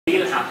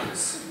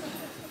happiness.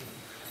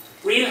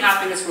 Real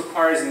happiness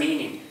requires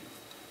meaning,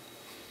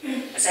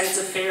 a sense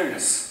of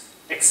fairness,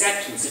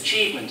 acceptance,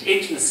 achievement,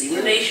 intimacy,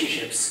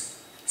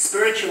 relationships,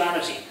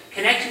 spirituality,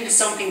 connecting to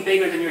something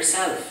bigger than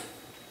yourself.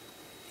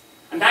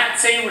 And that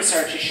same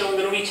research has shown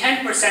that only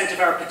 10% of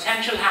our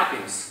potential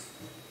happiness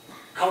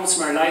comes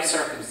from our life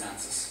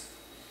circumstances.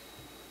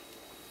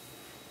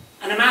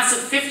 And a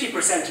massive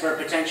 50% of our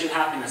potential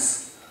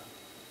happiness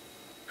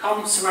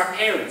comes from our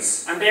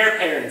parents and their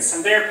parents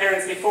and their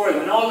parents before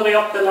them and all the way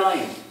up the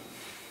line.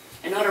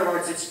 In other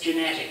words, it's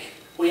genetic.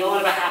 We all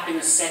have a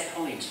happiness set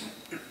point.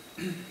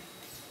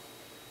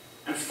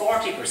 And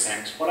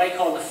 40%, what I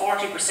call the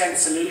 40%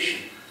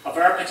 solution of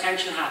our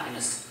potential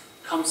happiness,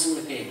 comes from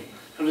within.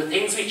 From the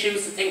things we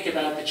choose to think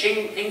about, the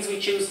things we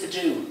choose to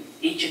do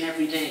each and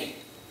every day.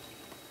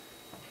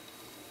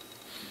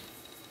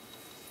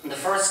 And the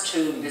first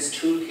tool in this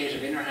toolkit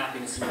of inner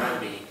happiness and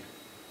well-being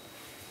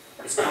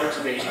is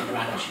cultivating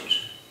gratitude.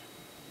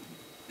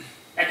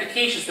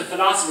 Epictetus, the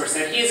philosopher,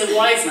 said, "He is a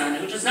wise man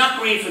who does not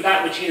grieve for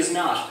that which he is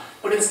not,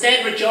 but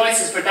instead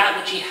rejoices for that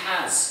which he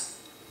has."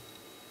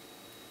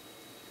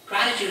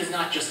 Gratitude is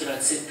not just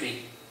about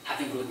simply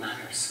having good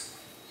manners,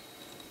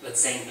 but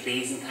saying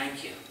please and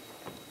thank you.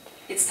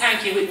 It's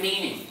thank you with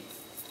meaning.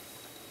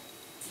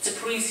 It's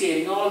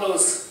appreciating all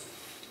those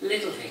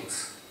little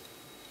things,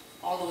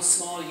 all those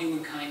small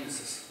human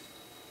kindnesses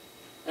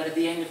that at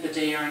the end of the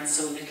day aren't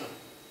so little.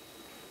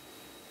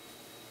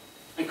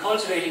 And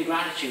cultivating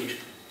gratitude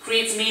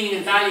creates meaning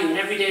and value in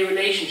everyday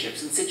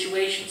relationships and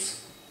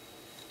situations,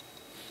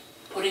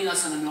 putting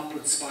us on an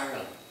upward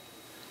spiral.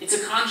 It's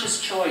a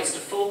conscious choice to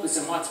focus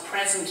on what's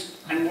present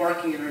and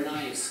working in our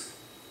lives,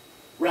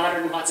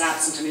 rather than what's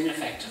absent and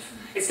ineffective.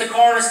 It's the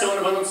cornerstone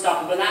of an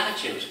unstoppable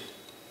attitude.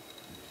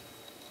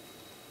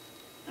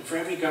 And for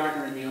every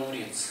gardener in the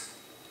audience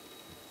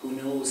who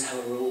knows how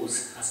a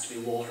rose has to be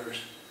watered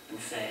and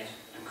fed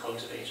and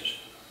cultivated,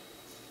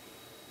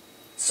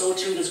 so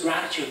too does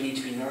gratitude need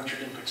to be nurtured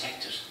and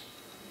protected.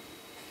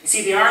 You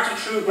see, the art of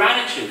true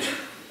gratitude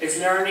is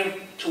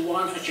learning to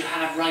want what you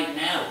have right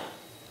now,